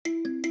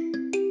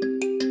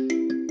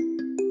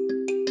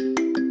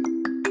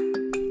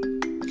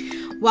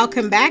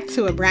Welcome back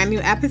to a brand new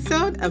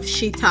episode of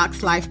She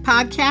Talks Life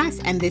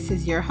podcast, and this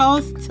is your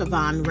host,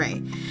 Tavon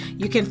Ray.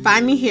 You can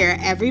find me here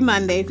every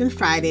Mondays and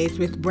Fridays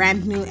with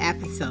brand new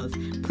episodes.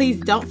 Please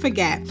don't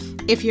forget,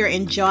 if you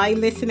enjoy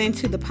listening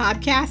to the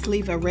podcast,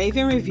 leave a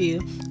raving review,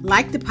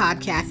 like the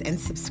podcast, and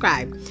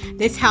subscribe.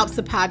 This helps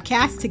the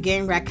podcast to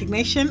gain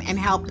recognition and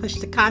help push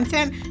the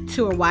content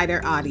to a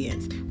wider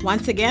audience.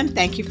 Once again,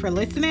 thank you for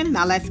listening.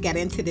 Now let's get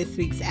into this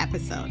week's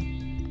episode.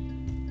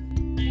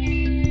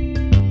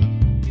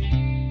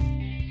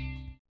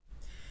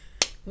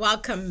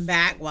 Welcome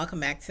back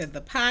to the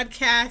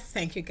podcast.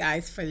 Thank you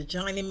guys for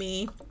joining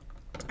me.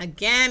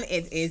 Again,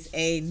 it is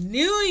a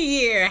new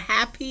year.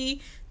 Happy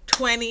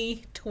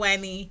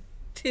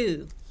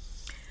 2022.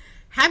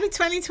 Happy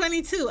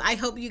 2022. I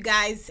hope you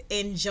guys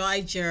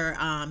enjoyed your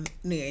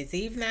New Year's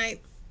Eve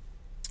night.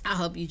 I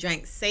hope you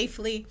drank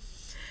safely.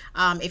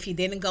 If you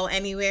didn't go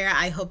anywhere,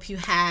 I hope you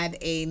had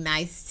a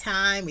nice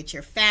time with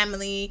your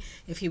family.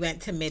 If you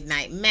went to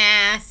midnight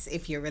mass,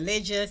 if you're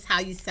religious, how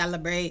you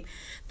celebrate,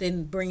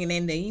 then bringing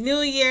in the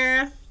new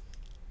year.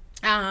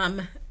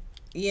 The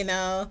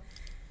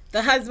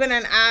husband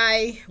and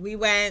I, we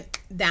went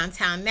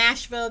downtown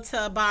Nashville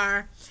to a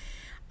bar,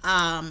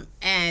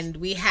 and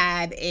we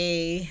had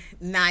a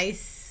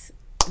nice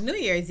New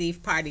Year's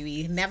Eve party.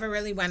 We never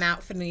really went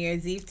out for New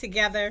Year's Eve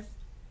together.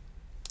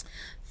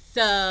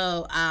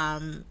 So,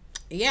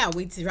 yeah,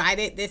 we tried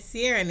it this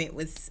year, and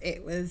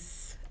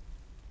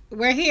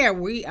we're here.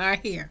 We are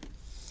here.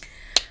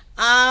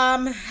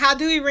 How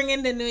do we ring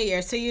in the new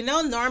year? So,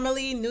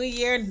 normally new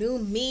year, new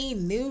me,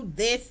 new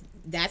this,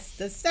 that's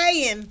the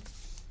saying.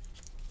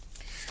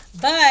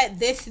 But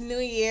this new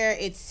year,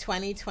 it's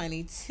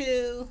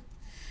 2022.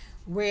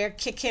 We're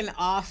kicking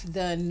off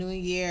the new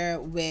year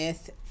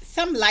with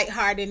some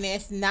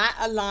lightheartedness, not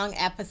a long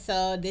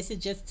episode. This is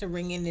just to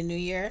ring in the new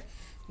year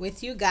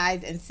with you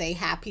guys and say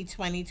happy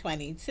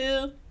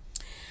 2022.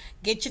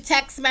 Get your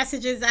text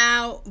messages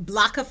out,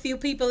 block a few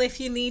people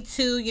if you need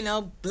to,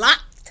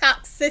 block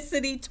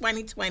toxicity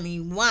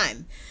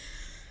 2021.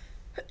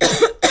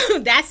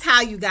 That's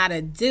how you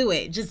gotta do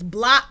it. Just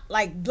block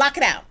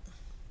it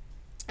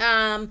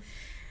out.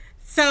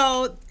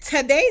 So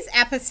today's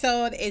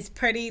episode is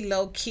pretty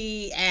low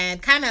key and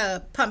kind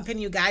of pumping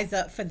you guys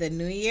up for the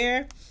new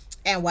year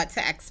and what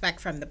to expect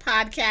from the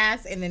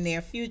podcast in the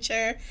near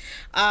future.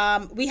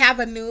 We have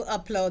a new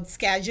upload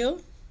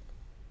schedule.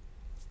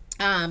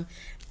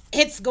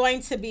 It's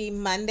going to be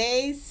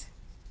Mondays,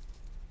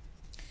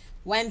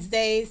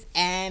 Wednesdays,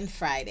 and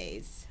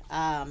Fridays.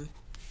 I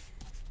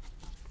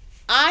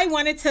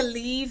wanted to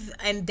leave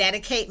and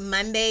dedicate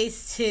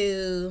Mondays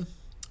to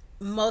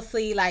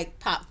mostly like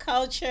pop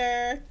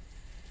culture.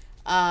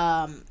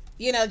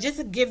 Just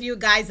to give you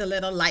guys a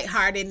little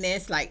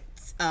lightheartedness, like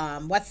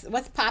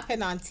what's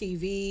popping on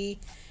TV,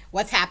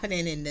 what's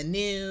happening in the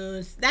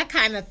news, that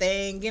kind of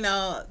thing,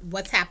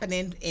 what's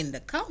happening in the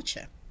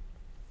culture.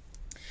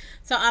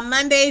 So on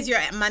Mondays, your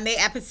Monday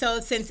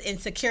episode, since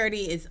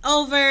insecurity is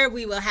over,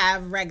 we will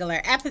have regular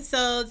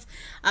episodes.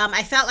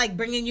 I felt like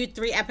bringing you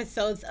 3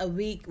 episodes a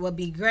week would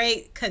be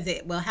great because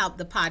it will help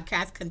the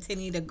podcast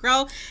continue to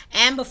grow.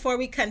 And before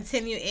we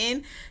continue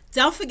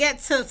don't forget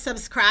to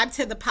subscribe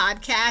to the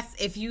podcast.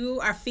 If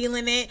you are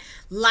feeling it,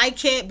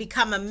 like it,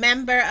 become a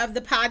member of the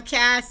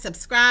podcast,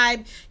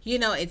 subscribe.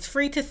 It's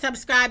free to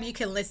subscribe. You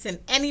can listen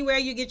anywhere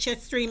you get your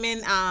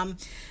streaming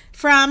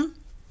from.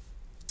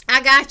 I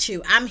got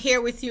you. I'm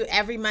here with you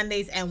every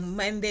Mondays,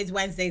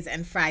 Wednesdays,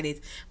 and Fridays.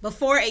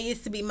 Before, it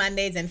used to be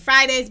Mondays and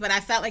Fridays, but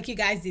I felt like you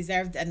guys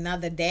deserved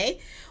another day.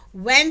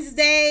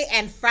 Wednesday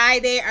and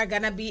Friday are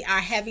going to be our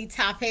heavy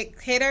topic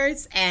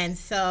hitters. And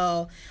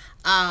so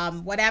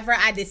whatever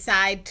I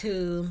decide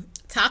to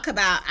talk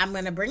about, I'm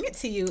going to bring it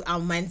to you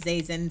on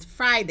Wednesdays and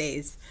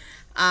Fridays.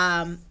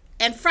 And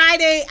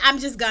Friday, I'm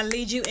just going to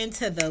lead you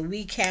into the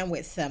weekend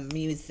with some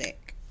music.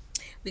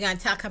 We're going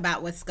to talk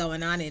about what's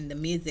going on in the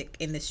music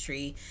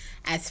industry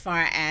as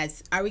far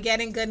as, are we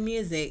getting good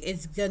music?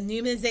 Is the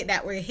new music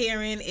that we're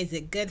hearing, is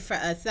it good for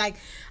us?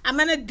 I'm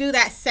going to do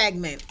that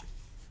segment,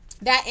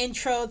 that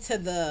intro to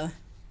the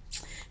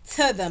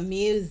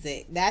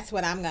music. That's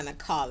what I'm going to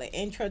call it,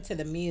 intro to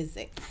the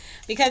music.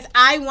 Because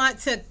I want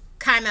to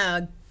kind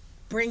of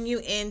bring you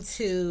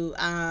into,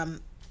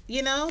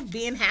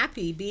 being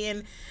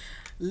happy,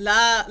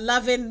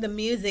 loving the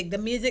music. The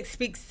music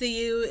speaks to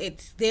you.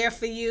 It's there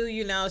for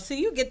you, so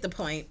you get the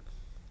point.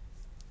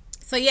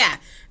 So yeah,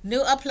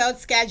 new upload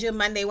schedule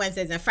Monday,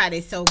 Wednesdays, and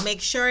Fridays. So make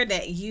sure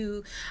that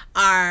you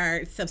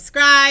are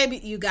subscribed.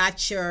 You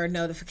got your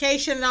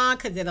notification on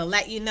because it'll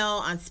let you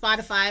know on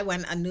Spotify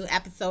when a new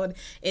episode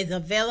is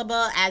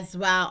available, as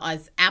well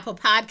as Apple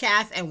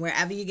Podcasts and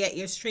wherever you get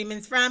your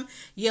streamings from.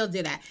 You'll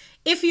do that.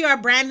 If you are a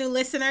brand new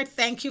listener,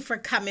 thank you for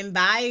coming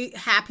by.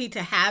 Happy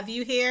to have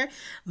you here.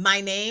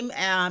 My name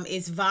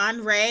is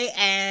Von Ray,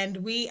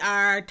 and we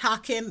are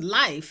talking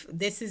life.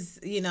 This is,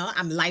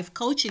 I'm life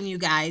coaching you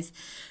guys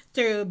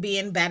through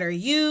being better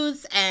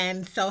yous.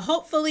 And so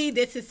hopefully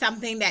this is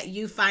something that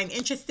you find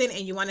interesting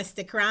and you want to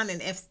stick around.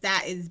 And if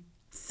that is,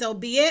 so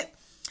be it.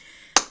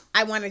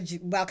 I want to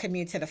welcome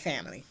you to the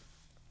family.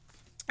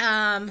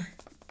 Um,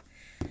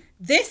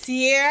 this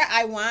year,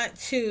 I want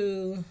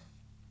to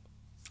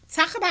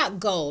talk about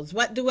goals.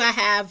 What do I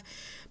have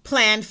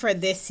planned for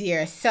this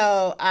year?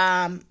 So,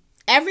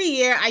 every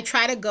year I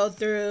try to go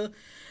through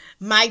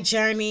my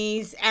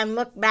journeys and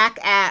look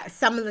back at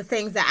some of the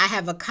things that I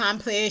have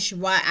accomplished,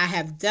 what I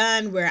have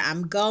done, where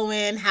I'm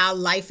going, how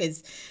life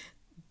is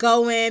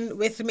going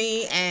with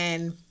me,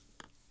 and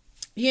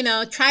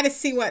try to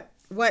see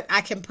what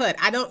I can put.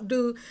 I don't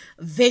do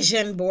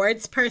vision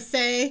boards per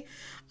se.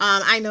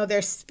 I know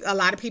there's a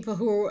lot of people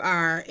who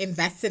are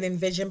invested in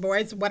vision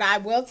boards. What I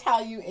will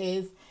tell you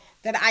is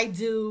that I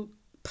do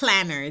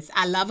planners.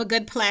 I love a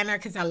good planner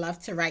because I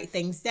love to write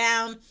things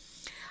down.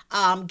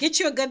 Get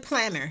you a good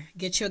planner.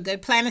 Get you a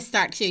good planner.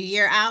 Start your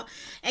year out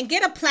and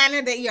get a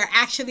planner that you're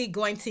actually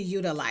going to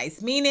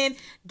utilize. Meaning,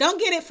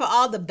 don't get it for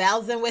all the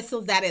bells and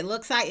whistles that it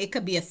looks like. It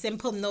could be a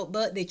simple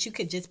notebook that you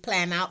could just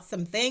plan out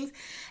some things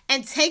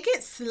and take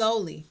it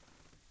slowly.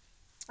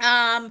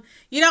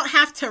 You don't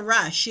have to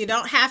rush. You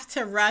don't have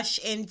to rush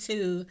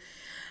into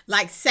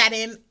like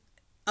setting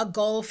a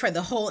goal for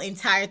the whole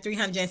entire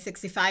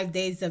 365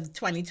 days of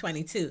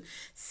 2022.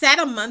 Set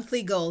a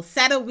monthly goal,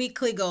 set a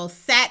weekly goal,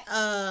 set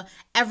a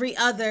every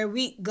other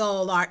week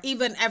goal, or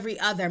even every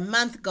other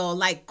month goal,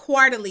 like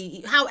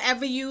quarterly,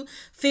 however you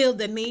feel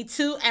the need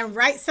to, and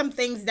write some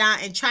things down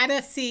and try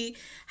to see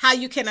how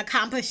you can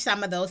accomplish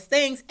some of those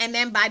things. And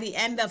then by the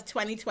end of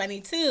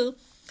 2022,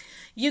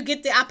 you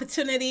get the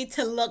opportunity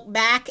to look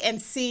back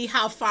and see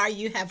how far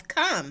you have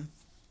come.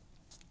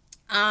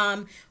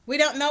 We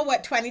don't know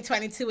what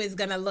 2022 is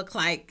going to look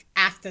like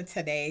after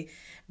today.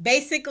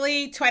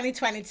 Basically,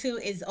 2022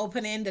 is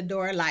opening the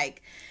door.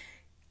 Like,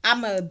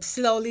 I'm going to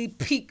slowly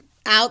peek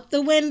out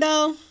the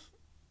window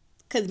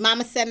because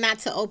mama said not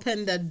to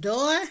open the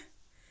door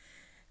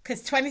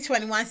because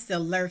 2021 is still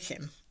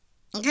lurking.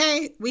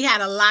 Okay, we had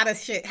a lot of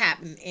shit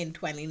happen in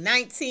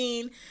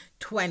 2019,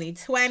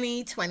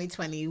 2020,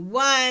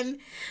 2021.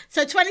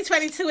 So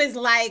 2022 is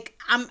like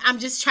I'm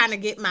just trying to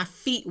get my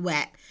feet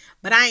wet,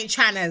 but I ain't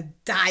trying to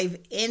dive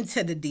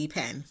into the deep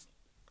end.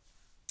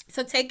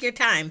 So take your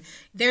time.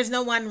 There's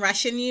no one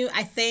rushing you.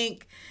 I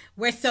think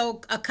we're so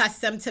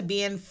accustomed to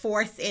being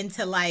forced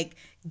into like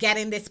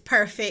getting this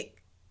perfect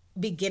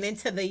beginning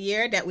to the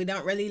year that we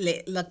don't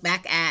really look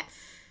back at.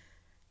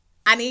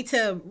 I need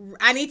to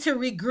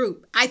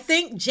regroup. I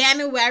think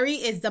January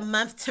is the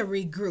month to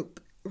regroup.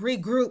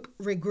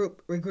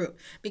 Regroup.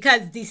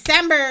 Because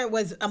December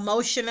was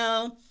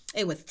emotional.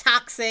 It was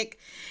toxic.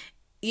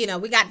 We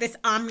got this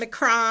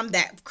Omicron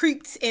that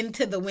creeps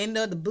into the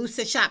window, the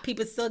booster shot,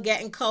 people still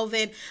getting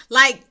COVID.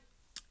 Like,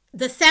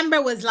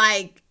 December was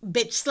like,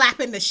 bitch,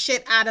 slapping the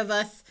shit out of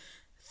us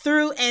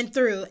through and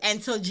through.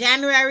 And so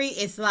January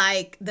is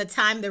like the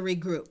time to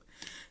regroup.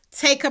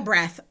 Take a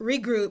breath,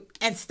 regroup,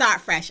 and start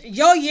fresh.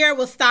 Your year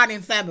will start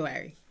in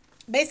February.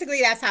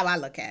 Basically, that's how I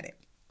look at it.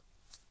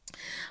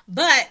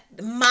 But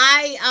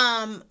my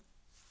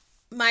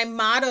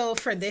motto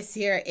for this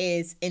year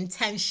is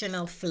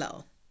intentional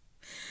flow.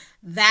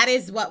 That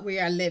is what we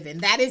are living.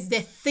 That is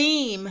the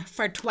theme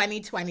for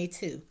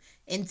 2022.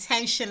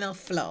 Intentional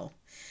flow.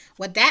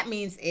 What that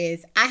means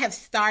is I have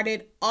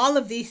started all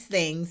of these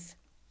things.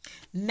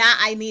 Now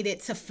I need it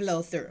to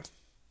flow through.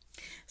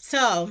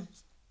 So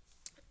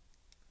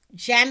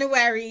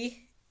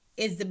January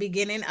is the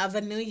beginning of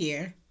a new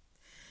year.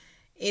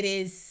 It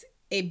is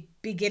a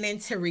beginning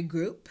to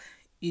regroup.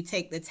 You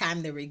take the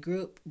time to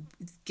regroup,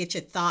 get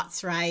your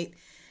thoughts right,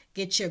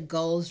 get your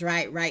goals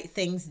right, write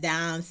things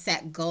down,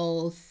 set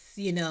goals,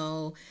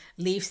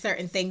 leave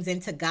certain things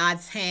into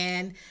God's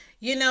hand,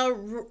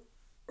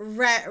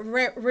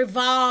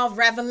 revolve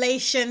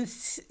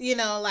revelations,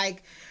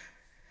 like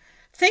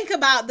think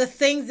about the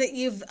things that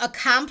you've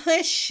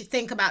accomplished.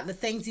 Think about the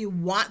things you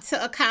want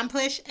to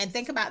accomplish. And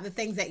think about the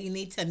things that you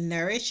need to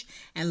nourish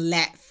and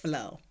let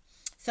flow.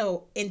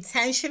 So,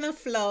 intentional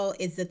flow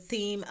is the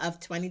theme of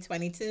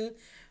 2022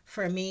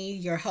 for me,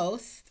 your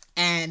host.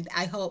 And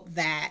I hope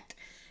that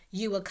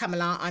you will come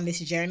along on this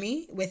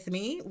journey with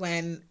me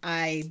when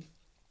I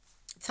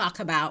talk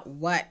about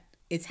what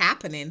is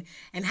happening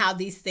and how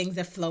these things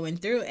are flowing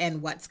through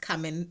and what's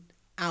coming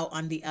out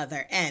on the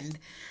other end.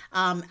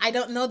 I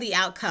don't know the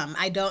outcome.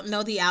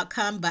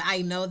 But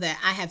I know that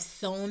I have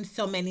sown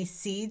so many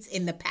seeds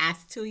in the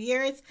past 2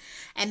 years,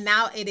 and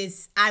now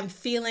I'm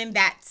feeling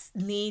that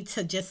need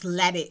to just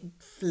let it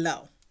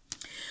flow.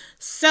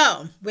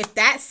 So, with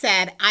that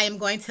said, I am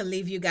going to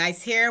leave you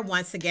guys here.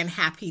 Once again,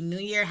 Happy New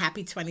Year.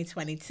 Happy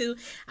 2022.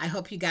 I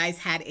hope you guys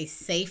had a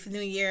safe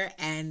New Year,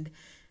 and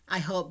I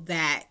hope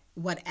that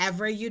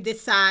whatever you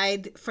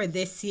decide for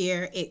this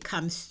year, it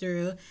comes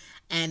through.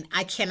 And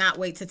I cannot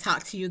wait to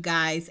talk to you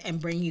guys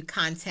and bring you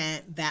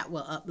content that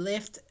will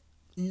uplift,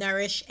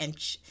 nourish, and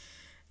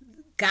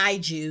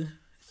guide you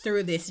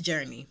through this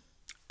journey.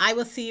 I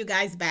will see you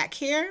guys back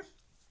here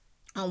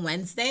on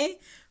Wednesday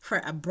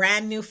for a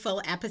brand new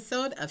full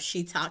episode of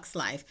She Talks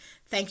Life.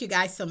 Thank you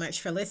guys so much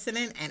for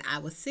listening, and I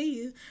will see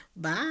you.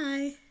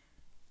 Bye.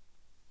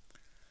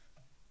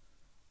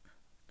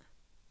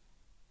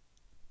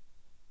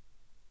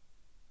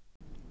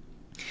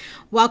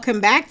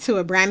 Welcome back to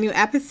a brand new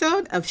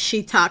episode of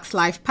She Talks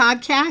Life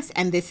podcast,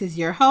 and this is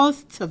your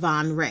host,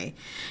 Tavon Ray.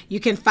 You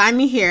can find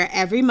me here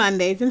every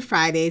Mondays and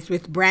Fridays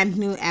with brand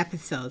new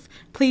episodes.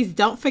 Please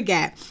don't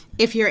forget,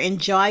 if you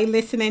enjoy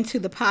listening to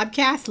the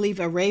podcast, leave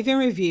a raving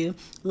review,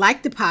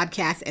 like the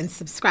podcast, and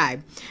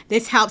subscribe.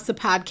 This helps the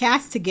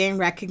podcast to gain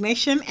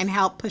recognition and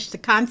help push the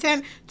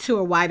content to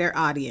a wider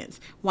audience.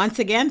 Once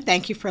again,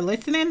 thank you for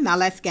listening. Now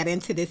let's get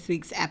into this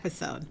week's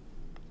episode.